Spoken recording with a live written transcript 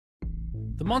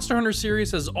The Monster Hunter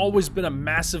series has always been a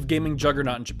massive gaming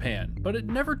juggernaut in Japan, but it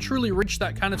never truly reached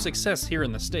that kind of success here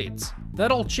in the States.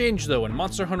 That all changed though when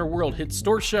Monster Hunter World hit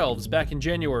store shelves back in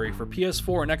January for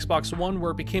PS4 and Xbox One,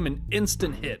 where it became an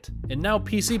instant hit, and now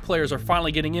PC players are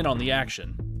finally getting in on the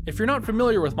action. If you're not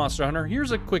familiar with Monster Hunter,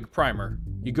 here's a quick primer.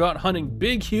 You go out hunting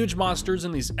big, huge monsters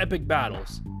in these epic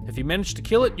battles. If you manage to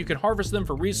kill it, you can harvest them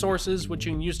for resources, which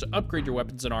you can use to upgrade your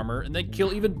weapons and armor, and then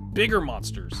kill even bigger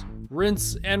monsters.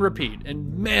 Rinse and repeat,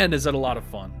 and man is that a lot of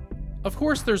fun. Of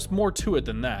course, there's more to it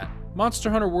than that. Monster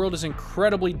Hunter World is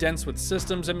incredibly dense with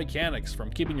systems and mechanics,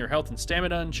 from keeping your health and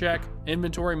stamina in check,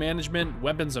 inventory management,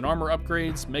 weapons and armor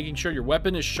upgrades, making sure your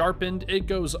weapon is sharpened, it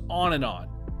goes on and on.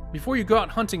 Before you go out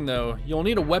hunting though, you'll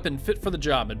need a weapon fit for the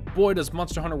job, and boy does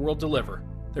Monster Hunter World deliver.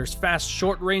 There's fast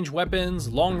short-range weapons,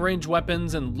 long-range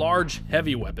weapons, and large,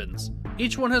 heavy weapons.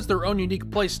 Each one has their own unique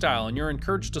playstyle, and you're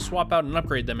encouraged to swap out and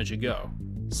upgrade them as you go.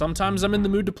 Sometimes I'm in the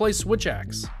mood to play Switch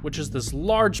Axe, which is this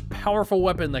large, powerful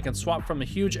weapon that can swap from a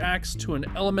huge axe to an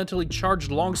elementally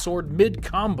charged longsword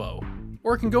mid-combo.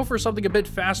 Or it can go for something a bit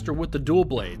faster with the dual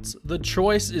blades. The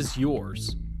choice is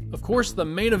yours. Of course, the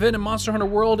main event in Monster Hunter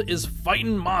World is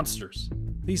fighting monsters.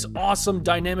 These awesome,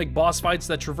 dynamic boss fights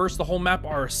that traverse the whole map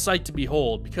are a sight to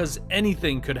behold, because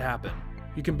anything could happen.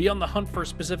 You can be on the hunt for a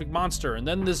specific monster, and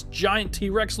then this giant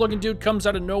T-Rex looking dude comes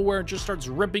out of nowhere and just starts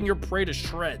ripping your prey to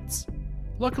shreds.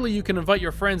 Luckily, you can invite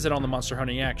your friends in on the monster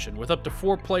hunting action, with up to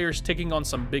 4 players taking on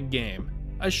some big game.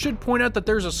 I should point out that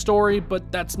there's a story,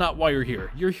 but that's not why you're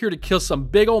here. You're here to kill some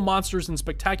big old monsters in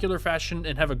spectacular fashion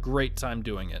and have a great time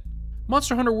doing it.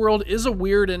 Monster Hunter World is a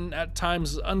weird and at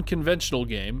times unconventional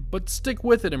game, but stick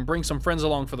with it and bring some friends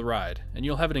along for the ride, and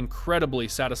you'll have an incredibly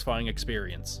satisfying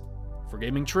experience. For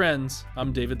Gaming Trends,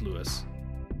 I'm David Lewis.